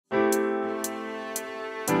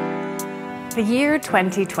The year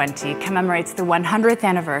 2020 commemorates the 100th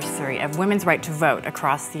anniversary of women's right to vote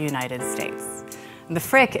across the United States. The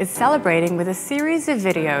Frick is celebrating with a series of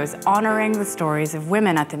videos honoring the stories of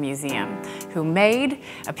women at the museum who made,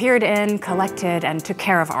 appeared in, collected, and took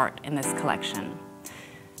care of art in this collection.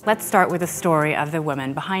 Let's start with the story of the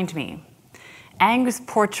woman behind me. Ingres's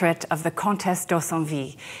portrait of the Comtesse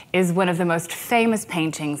d'Aussonville is one of the most famous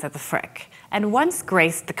paintings at the Frick, and once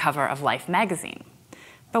graced the cover of Life magazine.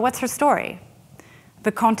 But what's her story?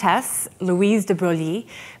 The Comtesse, Louise de Broglie,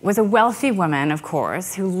 was a wealthy woman, of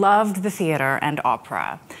course, who loved the theater and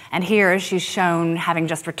opera. And here she's shown having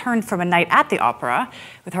just returned from a night at the opera,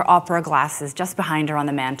 with her opera glasses just behind her on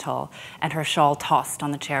the mantel and her shawl tossed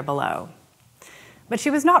on the chair below. But she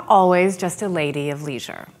was not always just a lady of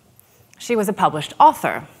leisure. She was a published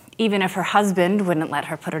author, even if her husband wouldn't let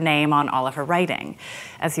her put her name on all of her writing,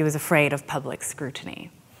 as he was afraid of public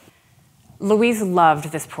scrutiny. Louise loved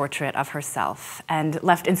this portrait of herself and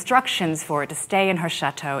left instructions for it to stay in her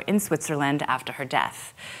chateau in Switzerland after her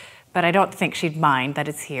death. But I don't think she'd mind that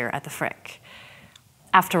it's here at the Frick.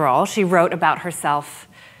 After all, she wrote about herself,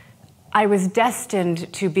 "I was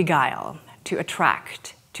destined to beguile, to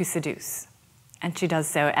attract, to seduce." And she does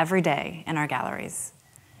so every day in our galleries.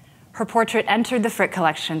 Her portrait entered the Frick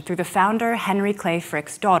collection through the founder Henry Clay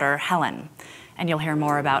Frick's daughter, Helen, and you'll hear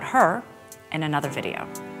more about her in another video.